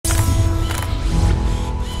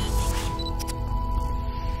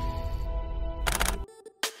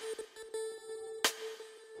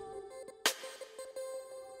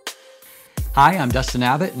Hi, I'm Dustin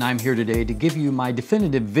Abbott, and I'm here today to give you my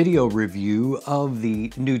definitive video review of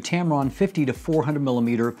the new Tamron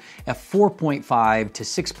 50-400mm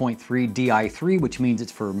F4.5-6.3 Di3, which means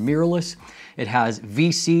it's for mirrorless. It has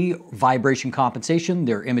VC, vibration compensation,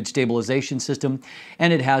 their image stabilization system,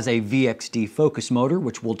 and it has a VXD focus motor,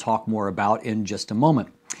 which we'll talk more about in just a moment.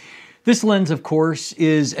 This lens, of course,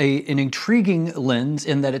 is an intriguing lens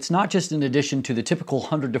in that it's not just in addition to the typical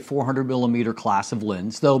 100 to 400 millimeter class of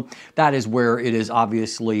lens, though that is where it is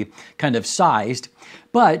obviously kind of sized,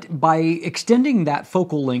 but by extending that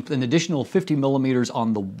focal length an additional 50 millimeters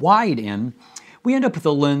on the wide end, we end up with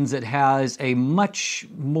a lens that has a much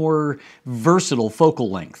more versatile focal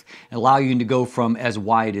length, allowing you to go from as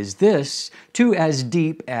wide as this to as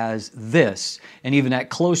deep as this. And even at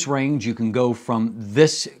close range, you can go from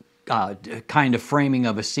this kind of framing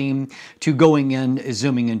of a seam to going in,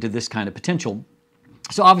 zooming into this kind of potential.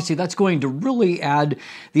 So obviously that's going to really add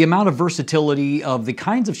the amount of versatility of the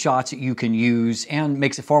kinds of shots that you can use and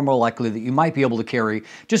makes it far more likely that you might be able to carry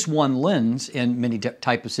just one lens in many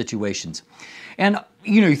type of situations. And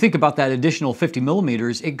you think about that additional 50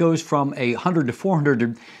 millimeters, it goes from a 100 to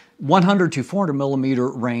 400 to 400 millimeter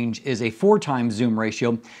range is a 4x zoom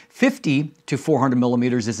ratio. 50 to 400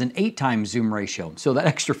 millimeters is an 8x zoom ratio. So that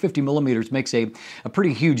extra 50 millimeters makes a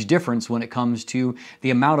pretty huge difference when it comes to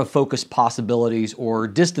the amount of focus possibilities or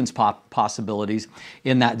distance possibilities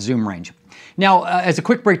in that zoom range. Now, as a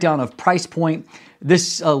quick breakdown of price point,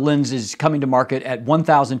 this lens is coming to market at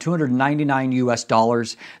 $1,299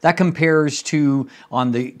 US. That compares to,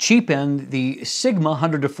 on the cheap end, the Sigma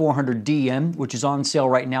 100 to 400 DN, which is on sale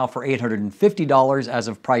right now for $850 as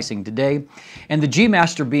of pricing today, and the G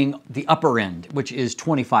Master being the upper end, which is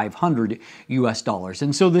 $2,500 US.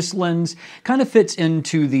 And so this lens kind of fits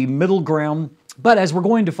into the middle ground. But as we're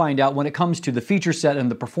going to find out, when it comes to the feature set and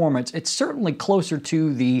the performance, it's certainly closer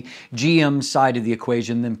to the GM side of the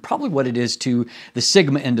equation than probably what it is to the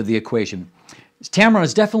Sigma end of the equation. Tamron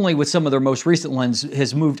is definitely, with some of their most recent lenses,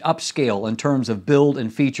 has moved upscale in terms of build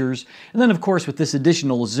and features. And then, of course, with this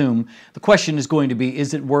additional zoom, the question is going to be,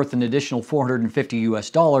 is it worth an additional $450 US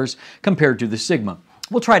compared to the Sigma?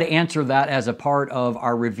 We'll try to answer that as a part of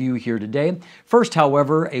our review here today. First,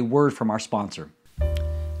 however, a word from our sponsor.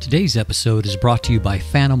 Today's episode is brought to you by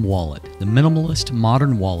Phantom Wallet, the minimalist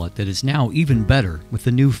modern wallet that is now even better with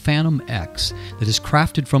the new Phantom X that is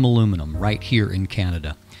crafted from aluminum right here in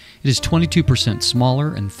Canada. It is 22%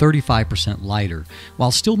 smaller and 35% lighter, while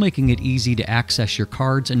still making it easy to access your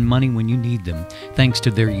cards and money when you need them, thanks to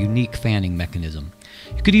their unique fanning mechanism.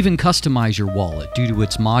 You could even customize your wallet due to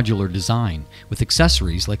its modular design, with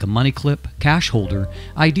accessories like a money clip, cash holder,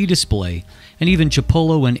 ID display, and even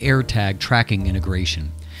Chipolo and AirTag tracking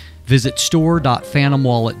integration. Visit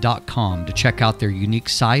store.phantomwallet.com to check out their unique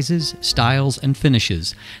sizes, styles, and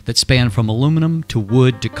finishes that span from aluminum to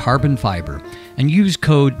wood to carbon fiber, and use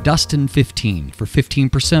code DUSTIN15 for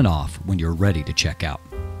 15% off when you're ready to check out.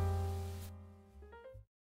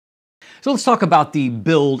 So let's talk about the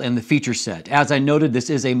build and the feature set. As I noted,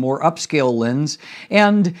 this is a more upscale lens,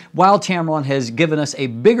 and while Tamron has given us a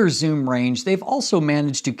bigger zoom range, they've also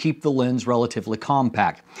managed to keep the lens relatively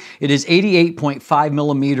compact. It is 88.5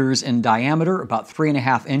 millimeters in diameter, about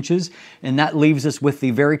 3.5 inches, and that leaves us with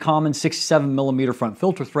the very common 67 millimeter front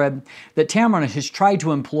filter thread that Tamron has tried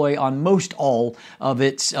to employ on most all of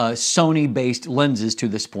its Sony-based lenses to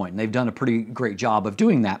this point, and they've done a pretty great job of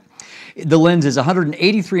doing that. The lens is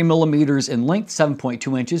 183 millimeters in length,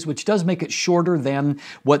 7.2 inches, which does make it shorter than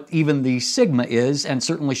what even the Sigma is, and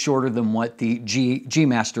certainly shorter than what the G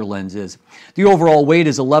Master lens is. The overall weight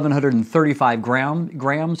is 1,135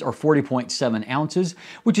 grams, or 40.7 ounces,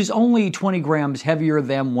 which is only 20 grams heavier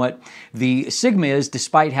than what the Sigma is,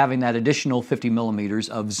 despite having that additional 50 millimeters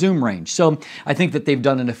of zoom range. So I think that they've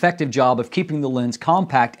done an effective job of keeping the lens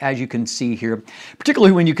compact, as you can see here,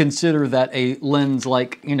 particularly when you consider that a lens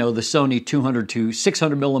like, the Sony 200 to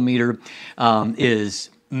 600 millimeter is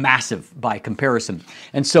massive by comparison.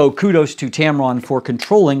 And so kudos to Tamron for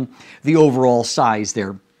controlling the overall size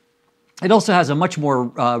there. It also has a much more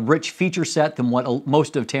rich feature set than what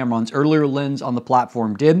most of Tamron's earlier lenses on the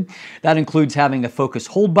platform did. That includes having a focus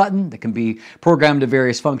hold button that can be programmed to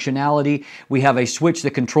various functionality. We have a switch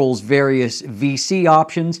that controls various VC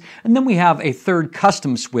options, and then we have a third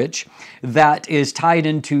custom switch that is tied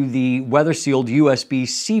into the weather-sealed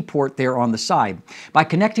USB-C port there on the side. By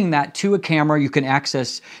connecting that to a camera, you can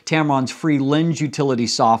access Tamron's free lens utility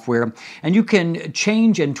software, and you can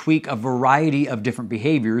change and tweak a variety of different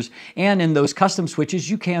behaviors and And in those custom switches,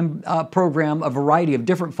 you can program a variety of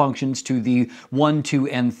different functions to the 1, 2,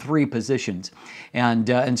 and 3 positions.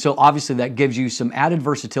 And so obviously that gives you some added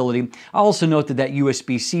versatility. I also note that that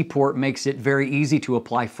USB-C port makes it very easy to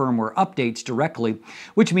apply firmware updates directly,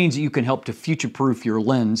 which means that you can help to future-proof your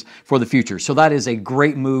lens for the future. So that is a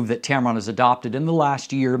great move that Tamron has adopted in the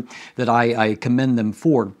last year that I commend them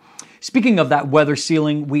for. Speaking of that weather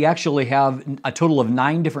sealing, we actually have a total of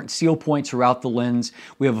 9 different seal points throughout the lens.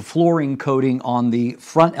 We have a fluorine coating on the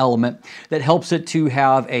front element that helps it to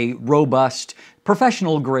have a robust,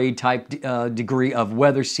 professional grade type degree of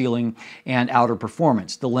weather sealing and outer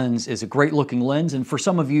performance. The lens is a great looking lens, and for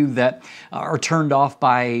some of you that are turned off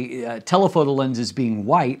by telephoto lenses being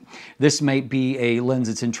white, this may be a lens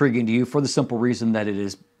that's intriguing to you for the simple reason that it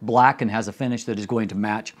is black and has a finish that is going to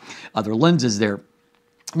match other lenses there.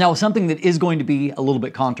 Now, something that is going to be a little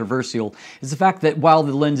bit controversial is the fact that while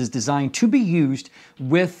the lens is designed to be used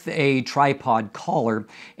with a tripod collar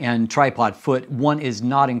and tripod foot, one is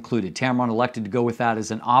not included. Tamron elected to go with that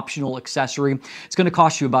as an optional accessory. It's going to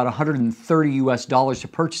cost you about $130 US to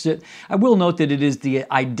purchase it. I will note that it is the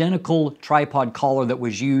identical tripod collar that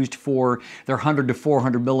was used for their 100 to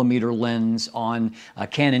 400 millimeter lens on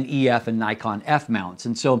Canon EF and Nikon F mounts.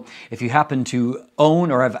 And so if you happen to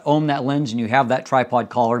own or have owned that lens and you have that tripod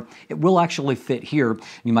collar, it will actually fit here.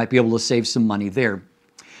 You might be able to save some money there.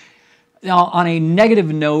 Now, on a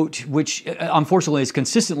negative note, which unfortunately is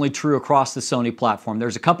consistently true across the Sony platform,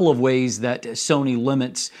 there's a couple of ways that Sony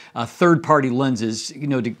limits third-party lenses,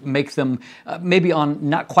 to make them maybe on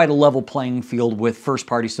not quite a level playing field with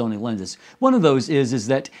first-party Sony lenses. One of those is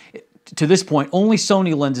that to this point, only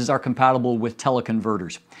Sony lenses are compatible with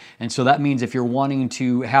teleconverters. And so that means if you're wanting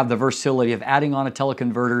to have the versatility of adding on a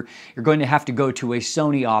teleconverter, you're going to have to go to a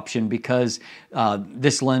Sony option because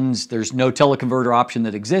this lens, there's no teleconverter option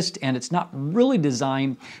that exists, and it's not really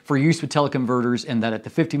designed for use with teleconverters, and that at the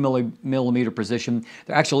 50 millimeter position,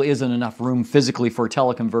 there actually isn't enough room physically for a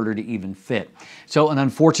teleconverter to even fit. So an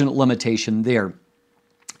unfortunate limitation there.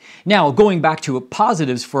 Now, going back to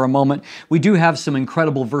positives for a moment, we do have some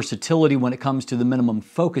incredible versatility when it comes to the minimum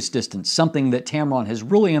focus distance, something that Tamron has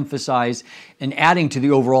really emphasized in adding to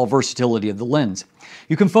the overall versatility of the lens.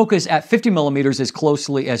 You can focus at 50 millimeters as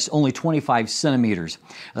closely as only 25 centimeters.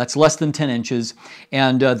 That's less than 10 inches,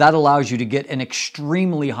 and that allows you to get an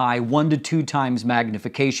extremely high 1 to 2 times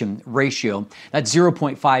magnification ratio. That's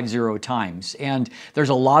 0.50 times. And there's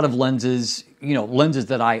a lot of lenses, lenses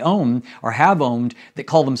that I own or have owned that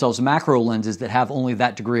call themselves macro lenses that have only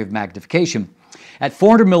that degree of magnification. At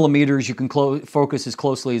 400 millimeters, you can focus as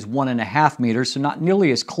closely as 1.5 meters, so not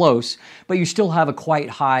nearly as close, but you still have a quite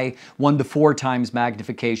high 1 to 4 times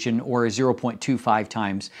magnification or a 0.25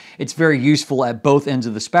 times. It's very useful at both ends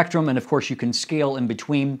of the spectrum, and of course you can scale in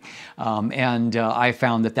between, I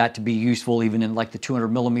found that to be useful even in like the 200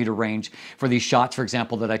 millimeter range for these shots, for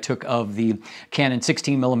example, that I took of the Canon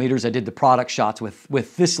 16 millimeters. I did the product shots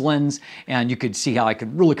with this lens, and you could see how I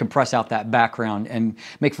could really compress out that background and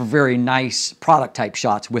make for very nice product type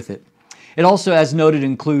shots with it. It also, as noted,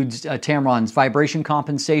 includes Tamron's vibration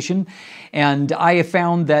compensation, and I have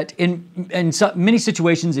found that in many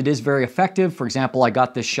situations it is very effective. For example, I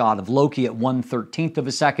got this shot of Loki at 1/13 of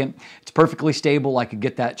a second. It's perfectly stable. I could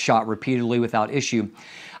get that shot repeatedly without issue.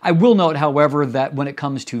 I will note, however, that when it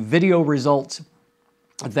comes to video results,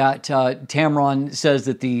 that Tamron says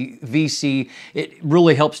that the VC, it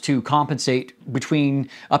really helps to compensate between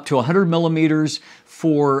up to 100 millimeters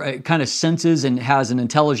for kind of senses and has an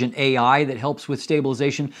intelligent AI that helps with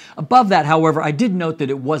stabilization. Above that, however, I did note that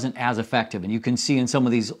it wasn't as effective, and you can see in some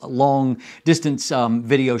of these long distance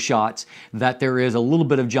video shots that there is a little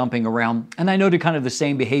bit of jumping around, and I noted kind of the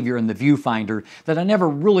same behavior in the viewfinder, that I never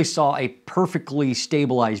really saw a perfectly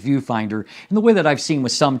stabilized viewfinder in the way that I've seen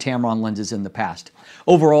with some Tamron lenses in the past.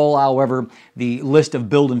 Overall, however, the list of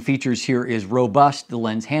built-in features here is robust. The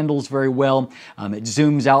lens handles very well. It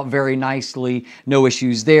zooms out very nicely. No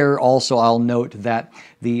issues there. Also, I'll note that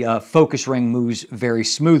the focus ring moves very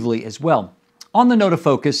smoothly as well. On the note of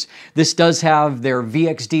focus, this does have their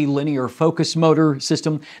VXD linear focus motor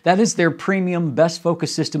system. That is their premium best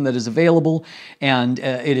focus system that is available, and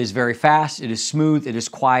it is very fast, it is smooth, it is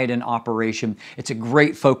quiet in operation. It's a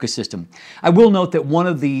great focus system. I will note that one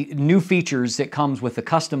of the new features that comes with the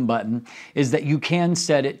custom button is that you can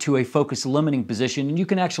set it to a focus limiting position, and you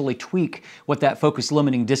can actually tweak what that focus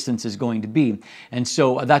limiting distance is going to be. And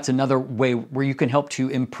so that's another way where you can help to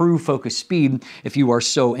improve focus speed if you are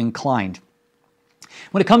so inclined.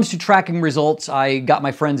 When it comes to tracking results, I got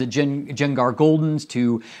my friends at Jengar Goldens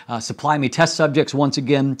to supply me test subjects once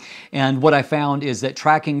again, and what I found is that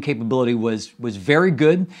tracking capability was very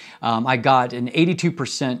good. I got an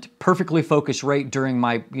 82% perfectly focused rate during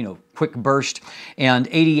my quick burst, and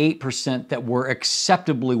 88% that were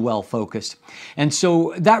acceptably well focused. And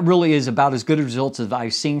so that really is about as good a results as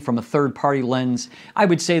I've seen from a third-party lens. I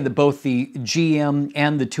would say that both the GM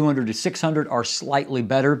and the 200-600 are slightly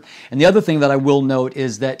better. And the other thing that I will note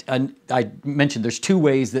is that I mentioned there's two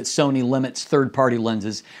ways that Sony limits third-party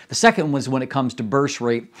lenses. The second was when it comes to burst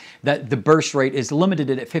rate, that the burst rate is limited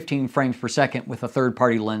at 15 frames per second with a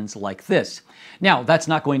third-party lens like this. Now, that's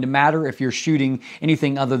not going to matter if you're shooting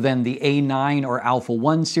anything other than the A9 or Alpha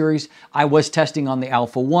 1 series. I was testing on the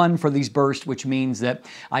Alpha 1 for these bursts, which means that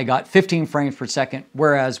I got 15 frames per second,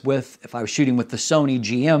 whereas if I was shooting with the Sony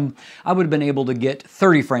GM, I would have been able to get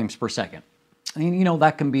 30 frames per second. And,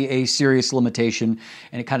 that can be a serious limitation,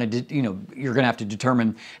 and it kind of, you're going to have to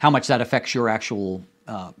determine how much that affects your actual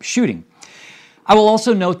shooting. I will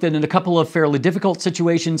also note that in a couple of fairly difficult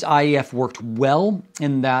situations, IEF worked well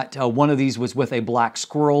in that one of these was with a black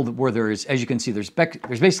squirrel where there is, as you can see, there's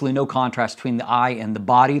basically no contrast between the eye and the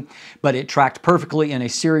body, but it tracked perfectly in a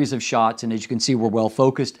series of shots, and as you can see, we're well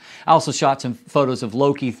focused. I also shot some photos of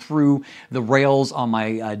Loki through the rails on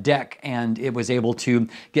my deck, and it was able to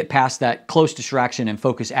get past that close distraction and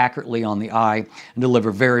focus accurately on the eye and deliver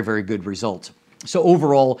very, very good results. So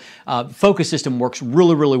overall, focus system works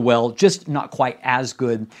really, really well, just not quite as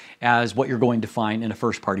good as what you're going to find in a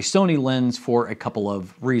first-party Sony lens for a couple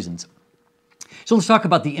of reasons. So let's talk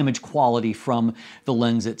about the image quality from the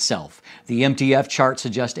lens itself. The MTF chart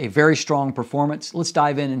suggests a very strong performance. Let's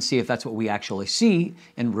dive in and see if that's what we actually see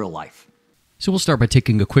in real life. So we'll start by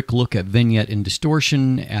taking a quick look at vignette and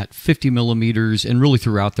distortion at 50 millimeters and really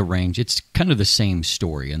throughout the range. It's kind of the same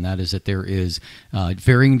story, and that is that there is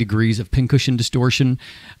varying degrees of pincushion distortion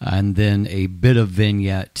and then a bit of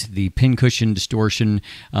vignette. The pincushion distortion,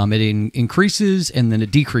 it increases and then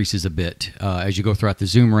it decreases a bit as you go throughout the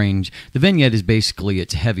zoom range. The vignette is basically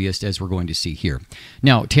its heaviest, as we're going to see here.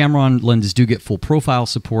 Now, Tamron lenses do get full profile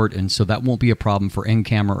support, and so that won't be a problem for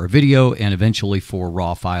in-camera or video and eventually for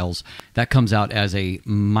RAW files. That comes out as a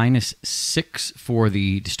 -6 for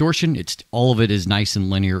the distortion. All of it is nice and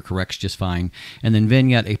linear, corrects just fine. And then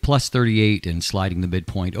vignette a +38 and sliding the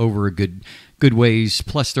midpoint over a good ways.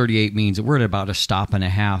 +38 means that we're at about a stop and a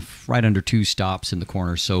half, right under 2 stops in the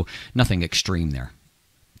corner, so nothing extreme there.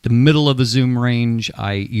 The middle of the zoom range,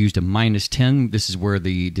 I used a -10. This is where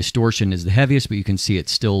the distortion is the heaviest, but you can see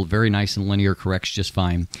it's still very nice and linear, corrects just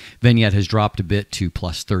fine. Vignette has dropped a bit to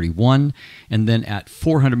 +31. And then at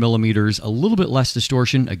 400 millimeters, a little bit less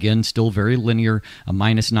distortion. Again, still very linear, a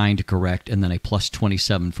 -9 to correct, and then a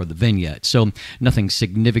 +27 for the vignette. So nothing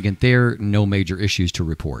significant there, no major issues to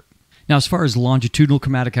report. Now, as far as longitudinal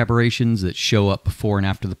chromatic aberrations that show up before and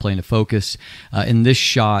after the plane of focus, in this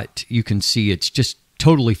shot, you can see it's just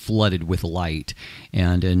totally flooded with light,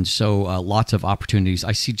 and so lots of opportunities.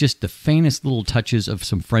 I see just the faintest little touches of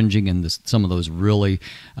some fringing in some of those really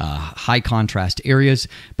high contrast areas,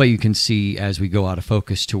 but you can see as we go out of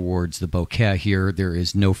focus towards the bokeh here, there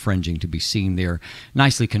is no fringing to be seen there.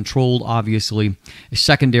 Nicely controlled, obviously. A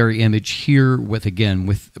secondary image here with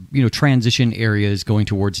transition areas going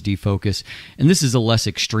towards defocus, and this is a less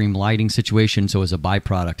extreme lighting situation, so as a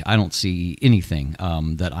byproduct, I don't see anything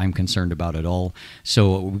that I'm concerned about at all.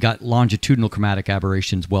 So we've got longitudinal chromatic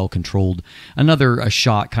aberrations well controlled. Another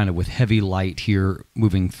shot kind of with heavy light here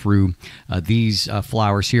moving through these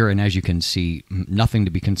flowers here, and as you can see, nothing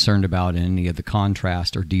to be concerned about in any of the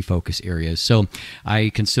contrast or defocus areas. So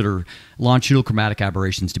I consider longitudinal chromatic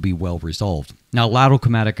aberrations to be well resolved. Now, lateral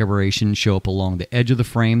chromatic aberrations show up along the edge of the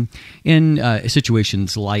frame in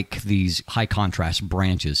situations like these high contrast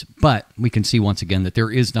branches, but we can see once again that there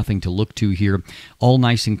is nothing to look to here. All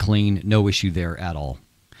nice and clean, no issue there at all.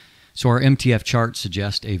 So our MTF charts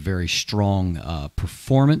suggest a very strong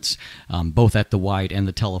performance, both at the wide and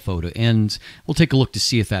the telephoto ends. We'll take a look to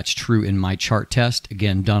see if that's true in my chart test,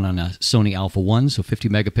 again done on a Sony Alpha 1, so 50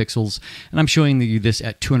 megapixels, and I'm showing you this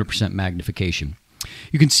at 200% magnification.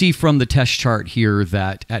 You can see from the test chart here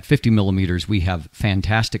that at 50 millimeters we have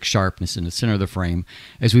fantastic sharpness in the center of the frame.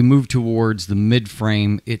 As we move towards the mid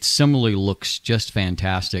frame, it similarly looks just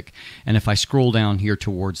fantastic. And if I scroll down here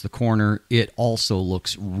towards the corner, it also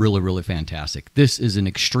looks really, really fantastic. This is an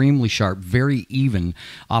extremely sharp, very even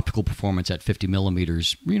optical performance at 50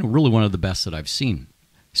 millimeters. Really one of the best that I've seen.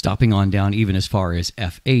 Stopping on down even as far as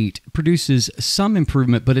f8 produces some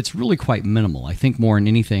improvement, but it's really quite minimal. I think more than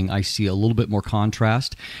anything, I see a little bit more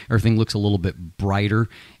contrast. Everything looks a little bit brighter,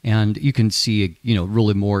 and you can see,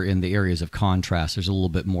 really more in the areas of contrast. There's a little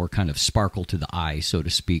bit more kind of sparkle to the eye, so to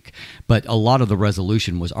speak. But a lot of the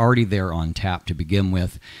resolution was already there on tap to begin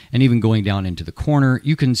with, and even going down into the corner,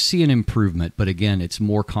 you can see an improvement, but again, it's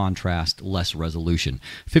more contrast, less resolution.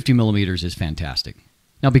 50 millimeters is fantastic.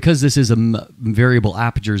 Now, because this is a variable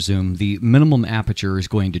aperture zoom, the minimum aperture is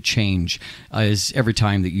going to change as every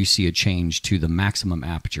time that you see a change to the maximum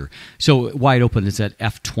aperture. So wide open is at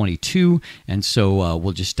f/22, and so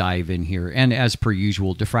we'll just dive in here. And as per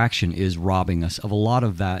usual, diffraction is robbing us of a lot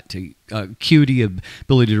of that acuity,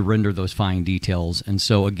 ability to render those fine details. And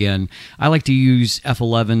so again, I like to use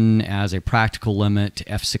f11 as a practical limit,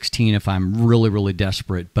 f16 if I'm really, really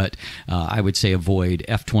desperate, but I would say avoid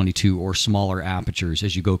f22 or smaller apertures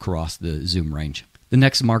as you go across the zoom range. The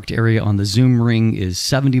next marked area on the zoom ring is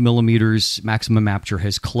 70 millimeters. Maximum aperture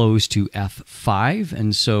has closed to f5,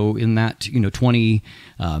 and so in that 20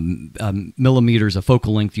 millimeters of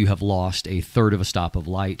focal length, you have lost a third of a stop of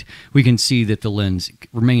light. We can see that the lens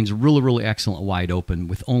remains really, really excellent wide open,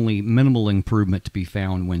 with only minimal improvement to be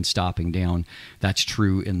found when stopping down. That's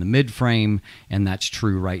true in the mid frame, and that's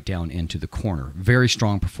true right down into the corner. Very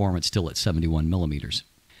strong performance still at 71 millimeters.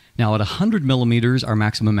 Now, at 100 millimeters, our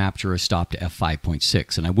maximum aperture is stopped to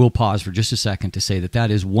f5.6, and I will pause for just a second to say that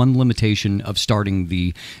that is one limitation of starting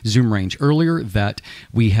the zoom range earlier, that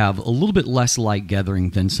we have a little bit less light gathering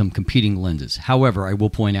than some competing lenses. However, I will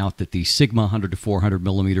point out that the Sigma 100 to 400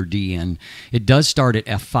 millimeter DN, it does start at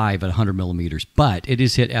f5 at 100 millimeters, but it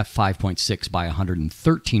is hit f5.6 by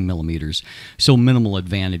 113 millimeters, so minimal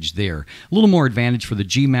advantage there. A little more advantage for the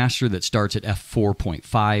G Master that starts at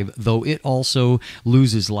f4.5, though it also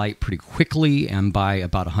loses light pretty quickly, and by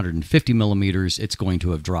about 150 millimeters, it's going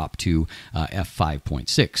to have dropped to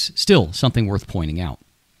f5.6. Still, something worth pointing out.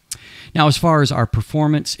 Now, as far as our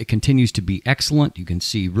performance, it continues to be excellent. You can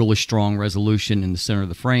see really strong resolution in the center of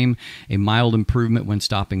the frame, a mild improvement when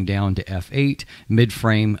stopping down to f8.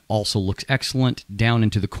 Mid-frame also looks excellent. Down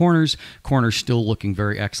into the corners still looking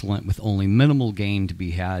very excellent, with only minimal gain to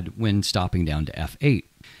be had when stopping down to f8.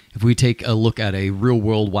 If we take a look at a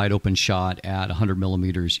real-world wide-open shot at 100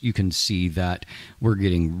 millimeters, you can see that we're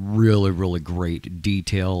getting really, really great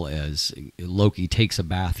detail as Loki takes a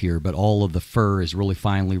bath here, but all of the fur is really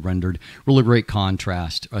finely rendered, really great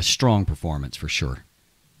contrast, a strong performance for sure.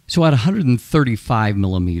 So at 135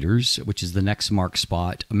 millimeters, which is the next marked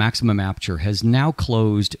spot, maximum aperture has now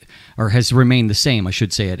closed, or has remained the same, I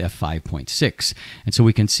should say, at f5.6. And so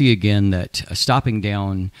we can see again that stopping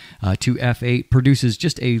down to f8 produces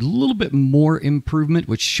just a little bit more improvement,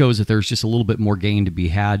 which shows that there's just a little bit more gain to be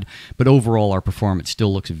had. But overall, our performance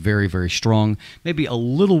still looks very, very strong. Maybe a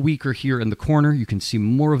little weaker here in the corner. You can see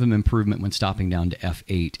more of an improvement when stopping down to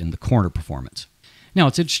f8 in the corner performance. Now,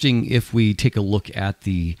 it's interesting if we take a look at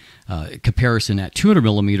the comparison at 200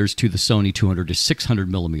 millimeters to the Sony 200 to 600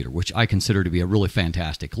 millimeter, which I consider to be a really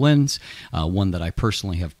fantastic lens, one that I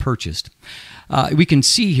personally have purchased. We can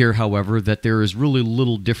see here, however, that there is really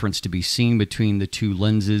little difference to be seen between the two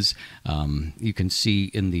lenses. You can see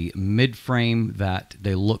in the mid frame that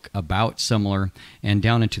they look about similar, and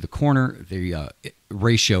down into the corner, the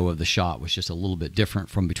ratio of the shot was just a little bit different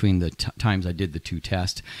from between the times I did the two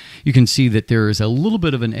tests. You can see that there is a little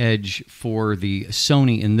bit of an edge for the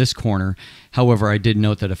Sony in this corner. However, I did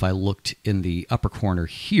note that if I looked in the upper corner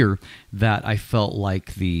here, that I felt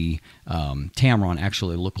like the Tamron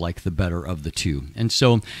actually looked like the better of the two. And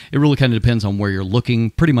so it really kind of depends on where you're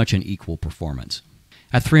looking, pretty much an equal performance.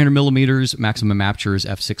 At 300 millimeters, maximum aperture is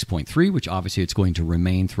f6.3, which obviously it's going to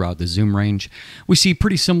remain throughout the zoom range. We see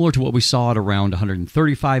pretty similar to what we saw at around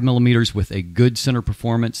 135 millimeters, with a good center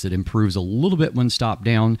performance that improves a little bit when stopped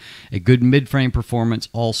down, a good mid-frame performance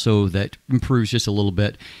also that improves just a little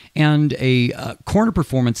bit, and a corner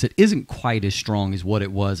performance that isn't quite as strong as what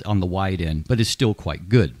it was on the wide end, but is still quite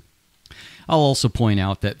good. I'll also point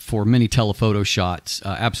out that for many telephoto shots,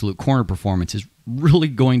 absolute corner performance is really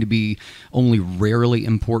going to be only rarely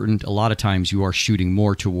important. A lot of times you are shooting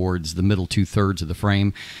more towards the middle 2/3 of the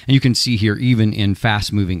frame. And you can see here, even in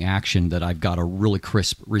fast-moving action, that I've got a really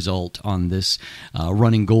crisp result on this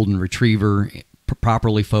running golden retriever,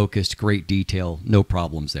 properly focused, great detail, no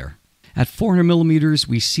problems there. At 400 millimeters,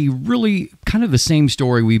 we see really kind of the same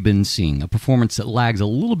story we've been seeing, a performance that lags a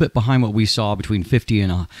little bit behind what we saw between 50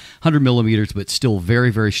 and 100 millimeters, but still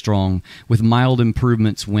very, very strong, with mild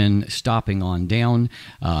improvements when stopping on down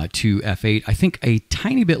to f8. I think a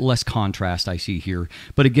tiny bit less contrast I see here,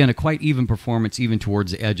 but again, a quite even performance even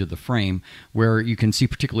towards the edge of the frame, where you can see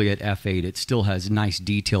particularly at f8, it still has nice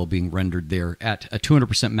detail being rendered there at a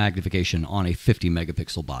 200% magnification on a 50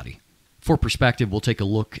 megapixel body. For perspective, we'll take a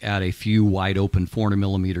look at a few wide open 400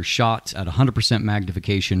 millimeter shots at 100%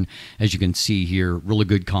 magnification. As you can see here, really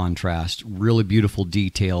good contrast, really beautiful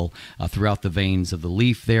detail throughout the veins of the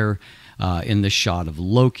leaf there. In this shot of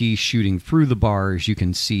Loki shooting through the bars, you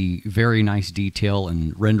can see very nice detail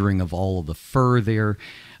and rendering of all of the fur there.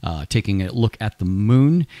 Taking a look at the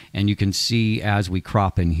moon, and you can see as we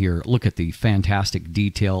crop in here, look at the fantastic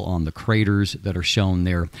detail on the craters that are shown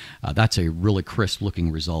there. That's a really crisp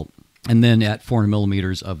looking result. And then at 400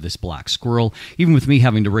 millimeters of this black squirrel, even with me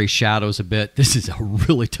having to raise shadows a bit, this is a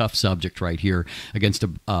really tough subject right here against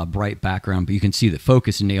a bright background. But you can see that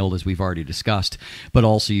focus nailed, as we've already discussed, but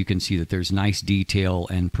also you can see that there's nice detail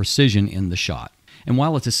and precision in the shot. And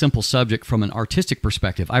while it's a simple subject from an artistic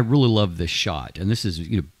perspective, I really love this shot. And this is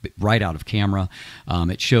right out of camera.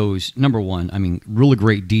 It shows, number one, I mean, really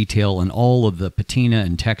great detail in all of the patina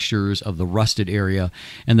and textures of the rusted area,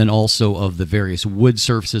 and then also of the various wood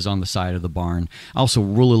surfaces on the side of the barn. I also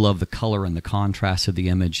really love the color and the contrast of the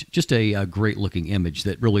image. Just a great looking image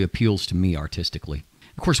that really appeals to me artistically.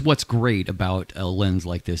 Of course, what's great about a lens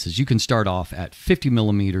like this is you can start off at 50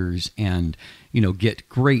 millimeters and, get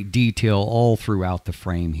great detail all throughout the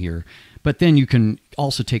frame here. But then you can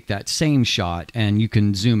also take that same shot and you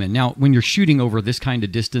can zoom in. Now, when you're shooting over this kind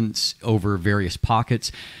of distance over various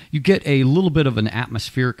pockets, you get a little bit of an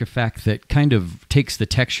atmospheric effect that kind of takes the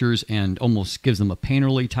textures and almost gives them a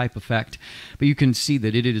painterly type effect. But you can see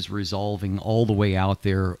that it is resolving all the way out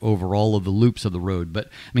there over all of the loops of the road. But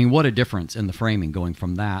I mean, what a difference in the framing going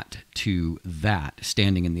from that to that,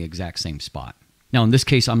 standing in the exact same spot. Now, in this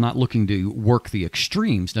case, I'm not looking to work the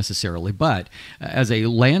extremes necessarily, but as a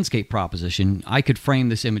landscape proposition, I could frame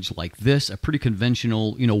this image like this, a pretty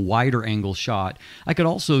conventional, wider angle shot. I could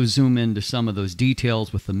also zoom into some of those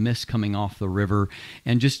details with the mist coming off the river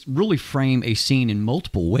and just really frame a scene in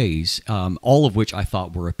multiple ways, all of which I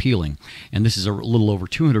thought were appealing. And this is a little over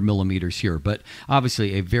 200 millimeters here, but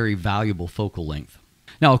obviously a very valuable focal length.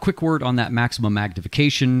 Now, a quick word on that maximum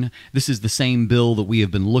magnification. This is the same bill that we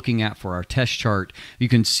have been looking at for our test chart. You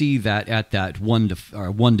can see that at that 1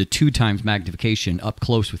 to 2 times magnification up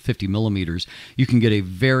close with 50 millimeters, you can get a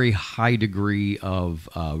very high degree of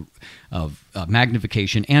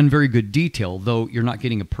magnification and very good detail, though you're not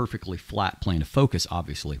getting a perfectly flat plane of focus,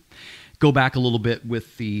 obviously. Go back a little bit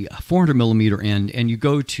with the 400 millimeter end and you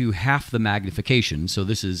go to half the magnification. So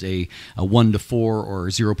this is a 1 to 4 or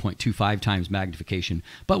 0.25 times magnification,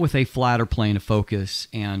 but with a flatter plane of focus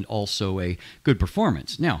and also a good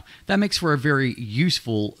performance. Now, that makes for a very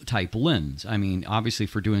useful type lens. I mean, obviously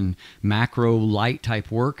for doing macro light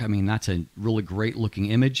type work, I mean, that's a really great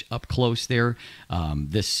looking image up close there.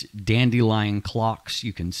 This dandelion clocks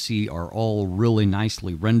you can see are all really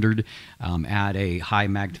nicely rendered at a high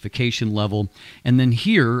magnification level. And then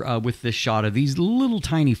here with this shot of these little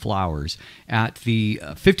tiny flowers at the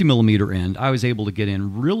 50 millimeter end, I was able to get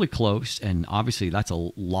in really close, and obviously that's a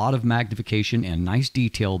lot of magnification and nice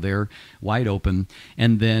detail there, wide open.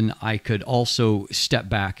 And then I could also step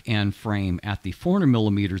back and frame at the 400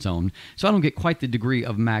 millimeter zone, so I don't get quite the degree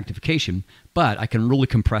of magnification, but I can really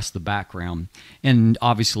compress the background. And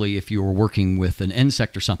obviously, if you're working with an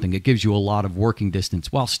insect or something, it gives you a lot of working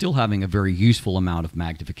distance while still having a very useful amount of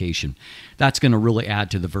magnification. That's going to really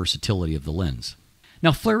add to the versatility of the lens.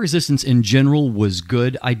 Now, flare resistance in general was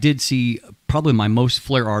good. I did see probably my most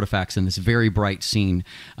flare artifacts in this very bright scene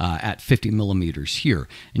at 50 millimeters here.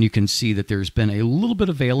 And you can see that there's been a little bit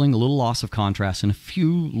of veiling, a little loss of contrast, and a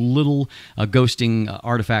few little ghosting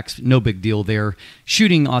artifacts. No big deal there.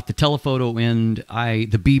 Shooting at the telephoto end,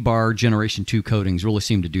 the B-bar Generation 2 coatings really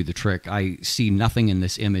seem to do the trick. I see nothing in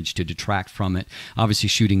this image to detract from it. Obviously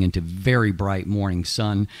shooting into very bright morning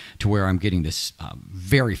sun to where I'm getting this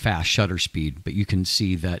very fast shutter speed, but you can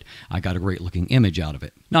see that I got a great looking image out of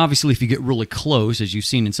it. Now, obviously, if you get really close, as you've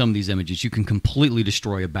seen in some of these images, you can completely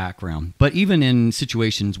destroy a background. But even in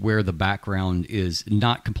situations where the background is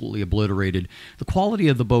not completely obliterated, the quality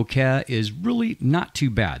of the bokeh is really not too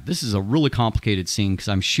bad. This is a really complicated scene because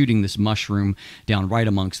I'm shooting this mushroom down right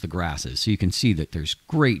amongst the grasses. So you can see that there's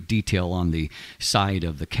great detail on the side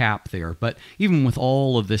of the cap there. But even with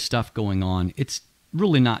all of this stuff going on, it's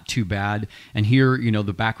really not too bad. And here, you know,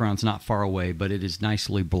 the background's not far away, but it is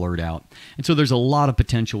nicely blurred out. And so there's a lot of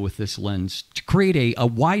potential with this lens to create a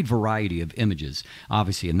wide variety of images,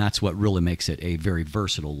 obviously, and that's what really makes it a very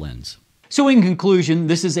versatile lens. So in conclusion,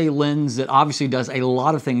 this is a lens that obviously does a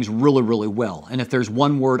lot of things really, really well. And if there's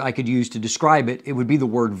one word I could use to describe it, it would be the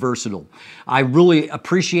word versatile. I really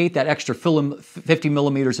appreciate that extra film, 50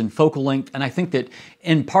 millimeters in focal length. And I think that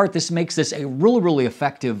in part, this makes this a really, really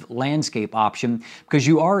effective landscape option because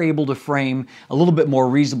you are able to frame a little bit more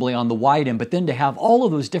reasonably on the wide end, but then to have all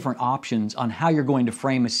of those different options on how you're going to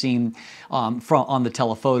frame a scene on the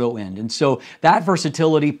telephoto end. And so that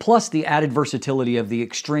versatility plus the added versatility of the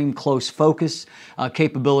extreme close focus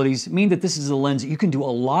capabilities mean that this is a lens that you can do a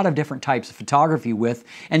lot of different types of photography with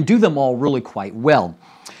and do them all really quite well.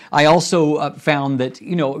 I also found that,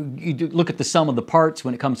 you know, you look at the sum of the parts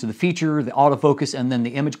when it comes to the feature, the autofocus, and then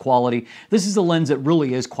the image quality. This is a lens that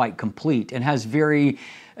really is quite complete and has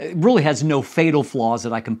really has no fatal flaws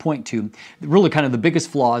that I can point to. Really kind of the biggest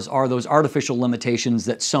flaws are those artificial limitations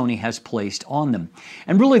that Sony has placed on them.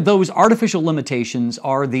 And really those artificial limitations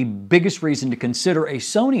are the biggest reason to consider a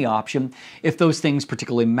Sony option if those things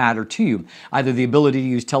particularly matter to you. Either the ability to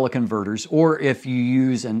use teleconverters, or if you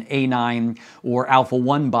use an A9 or Alpha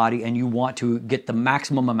 1 body and you want to get the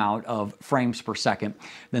maximum amount of frames per second,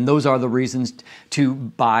 then those are the reasons to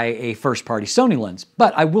buy a first-party Sony lens.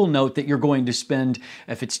 But I will note that you're going to spend,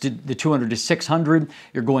 if it's the 200 to 600,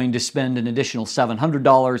 you're going to spend an additional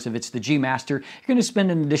 $700. If it's the G Master, you're going to spend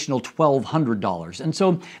an additional $1,200. And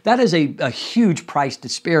so that is a huge price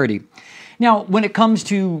disparity. Now, when it comes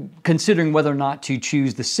to considering whether or not to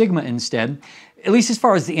choose the Sigma instead, at least as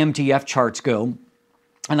far as the MTF charts go,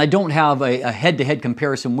 and I don't have a head-to-head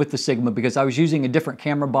comparison with the Sigma because I was using a different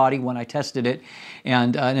camera body when I tested it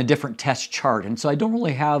and a different test chart. And so I don't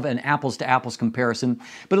really have an apples-to-apples comparison.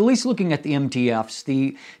 But at least looking at the MTFs,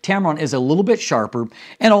 the Tamron is a little bit sharper.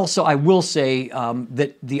 And also I will say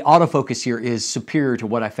that the autofocus here is superior to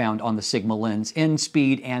what I found on the Sigma lens in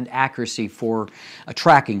speed and accuracy for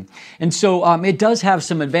tracking. And so it does have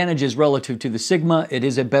some advantages relative to the Sigma. It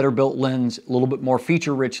is a better built lens, a little bit more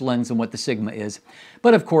feature-rich lens than what the Sigma is.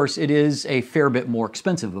 But of course, it is a fair bit more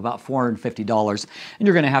expensive, about $450. And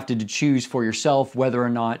you're going to have to choose for yourself whether or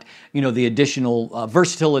not, you know, the additional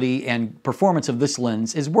versatility and performance of this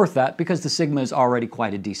lens is worth that, because the Sigma is already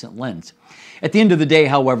quite a decent lens. At the end of the day,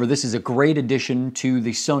 however, this is a great addition to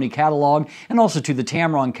the Sony catalog and also to the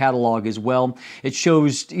Tamron catalog as well. It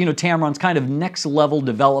shows, you know, Tamron's kind of next level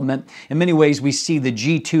development. In many ways, we see the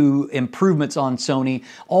G2 improvements on Sony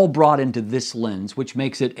all brought into this lens, which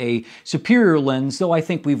makes it a superior lens, though I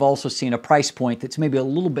think we've also seen a price point that's maybe a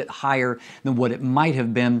little bit higher than what it might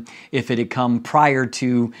have been if it had come prior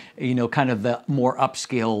to, you know, kind of the more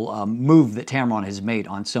upscale move that Tamron has made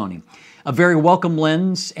on Sony. A very welcome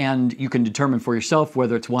lens, and you can determine for yourself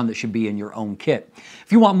whether it's one that should be in your own kit.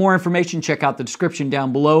 If you want more information, check out the description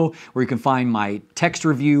down below where you can find my text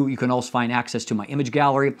review. You can also find access to my image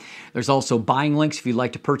gallery. There's also buying links if you'd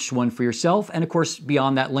like to purchase one for yourself. And of course,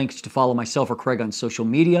 beyond that, links to follow myself or Craig on social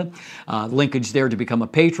media. Linkage there to become a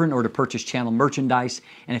patron or to purchase channel merchandise.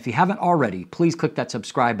 And if you haven't already, please click that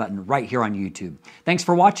subscribe button right here on YouTube. Thanks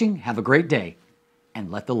for watching. Have a great day,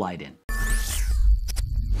 and let the light in.